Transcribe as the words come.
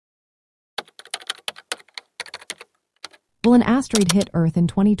Will an asteroid hit Earth in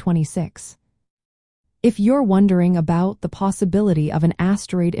 2026? If you're wondering about the possibility of an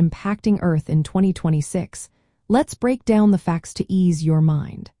asteroid impacting Earth in 2026, let's break down the facts to ease your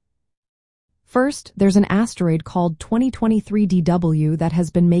mind. First, there's an asteroid called 2023 DW that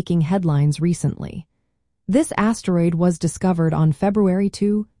has been making headlines recently. This asteroid was discovered on February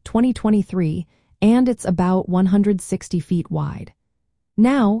 2, 2023, and it's about 160 feet wide.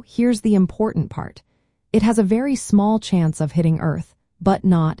 Now, here's the important part. It has a very small chance of hitting Earth, but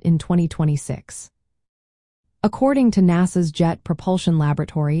not in 2026. According to NASA's Jet Propulsion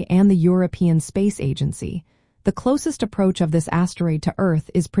Laboratory and the European Space Agency, the closest approach of this asteroid to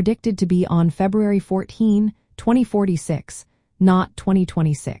Earth is predicted to be on February 14, 2046, not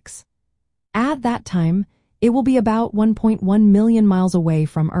 2026. At that time, it will be about 1.1 million miles away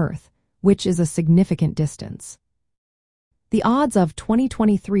from Earth, which is a significant distance. The odds of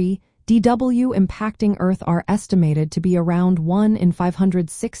 2023 DW impacting Earth are estimated to be around 1 in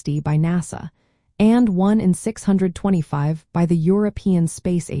 560 by NASA and 1 in 625 by the European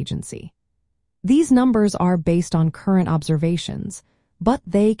Space Agency. These numbers are based on current observations, but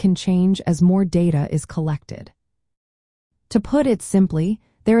they can change as more data is collected. To put it simply,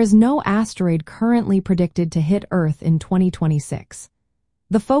 there is no asteroid currently predicted to hit Earth in 2026.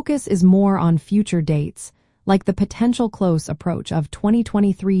 The focus is more on future dates, like the potential close approach of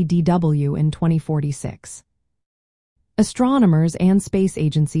 2023 DW in 2046. Astronomers and space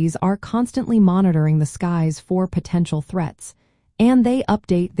agencies are constantly monitoring the skies for potential threats, and they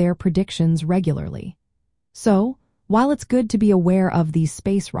update their predictions regularly. So, while it's good to be aware of these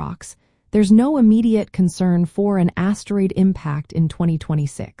space rocks, there's no immediate concern for an asteroid impact in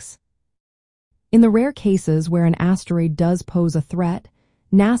 2026. In the rare cases where an asteroid does pose a threat,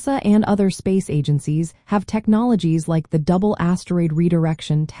 NASA and other space agencies have technologies like the Double Asteroid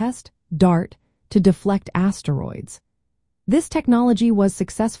Redirection Test, DART, to deflect asteroids. This technology was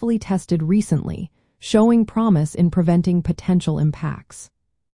successfully tested recently, showing promise in preventing potential impacts.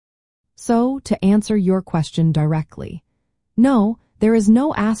 So, to answer your question directly, no, there is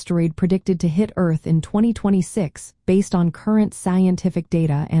no asteroid predicted to hit Earth in 2026 based on current scientific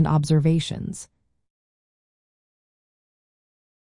data and observations.